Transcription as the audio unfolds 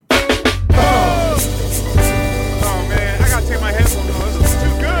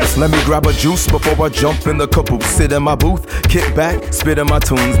Let me grab a juice before I jump in the caboose. Sit in my booth, kick back, spit in my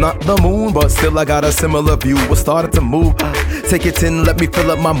tunes. Not the moon, but still I got a similar view. We're starting to move. Take it in, let me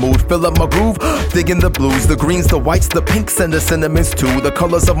fill up my mood, fill up my groove. Digging the blues, the greens, the whites, the pinks, and the cinnamons too. The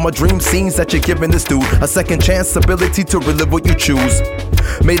colors of my dream scenes that you're giving this dude. A second chance, ability to relive what you choose.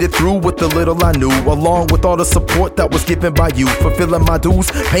 Made it through with the little I knew, along with all the support that was given by you. Fulfilling my dues,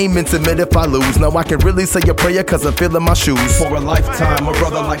 payments admit if I lose. Now I can really say a prayer cause I'm feeling my shoes. For a lifetime, a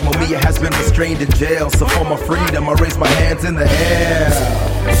brother like Mamiya has been restrained in jail. So for my freedom, I raise my hands in the air.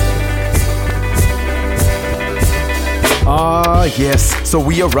 Ah, yes, so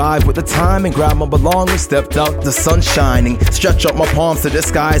we arrived with the time and grabbed my belongings, stepped out, the sun shining, stretch up my palms to the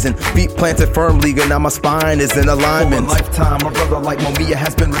skies and feet planted firmly, and now my spine is in alignment. For a lifetime, a brother like Mamiya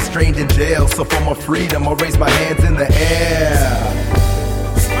has been restrained in jail, so for my freedom, I'll raise my hands in the air.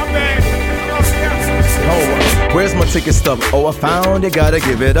 Oh, where's my ticket stub? Oh, I found it, gotta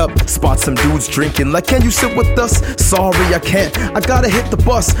give it up. Spot some dudes drinking, like, can you sit with us? Sorry, I can't, I gotta hit the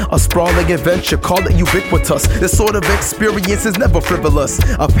bus. A sprawling adventure, call it ubiquitous. This sort of experience is never frivolous.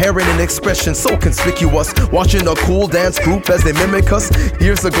 Apparent in expression, so conspicuous. Watching a cool dance group as they mimic us.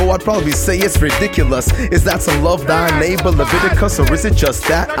 Years ago, I'd probably say it's ridiculous. Is that some love thy neighbor Leviticus? Or is it just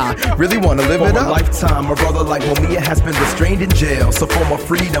that I really wanna live it up? For a lifetime, a brother like Mamiya has been restrained in jail. So for my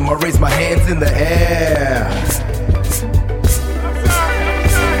freedom, I raise my hands in the air.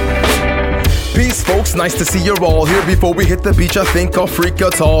 Peace, folks, nice to see you're all here. Before we hit the beach, I think I'll freak a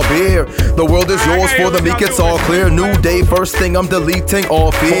tall beer. The world is yours for the meek, it's all clear. New day, first thing I'm deleting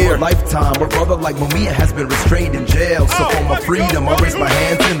all fear. For a lifetime, a brother like Mamiya has been restrained in jail. So for my freedom, I raise my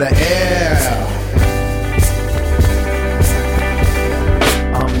hands in the air.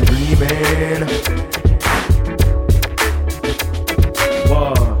 I'm dreaming.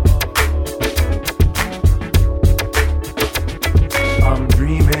 I'm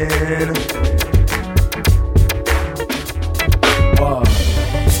dreaming.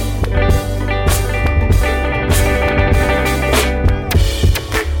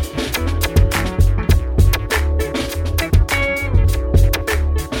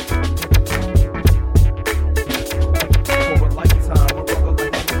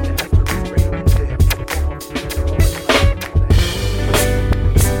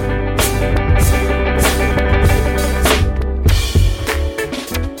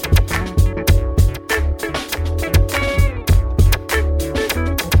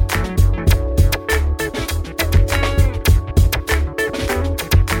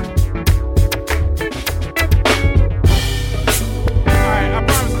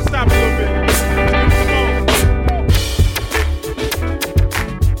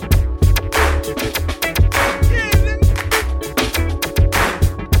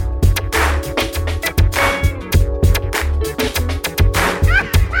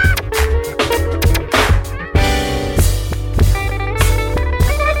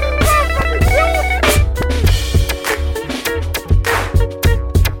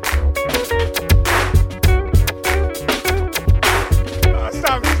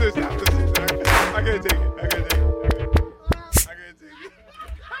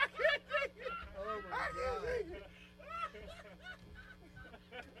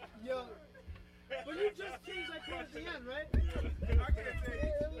 Yo, but you just changed like towards the end, right? I can't take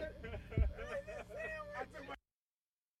it.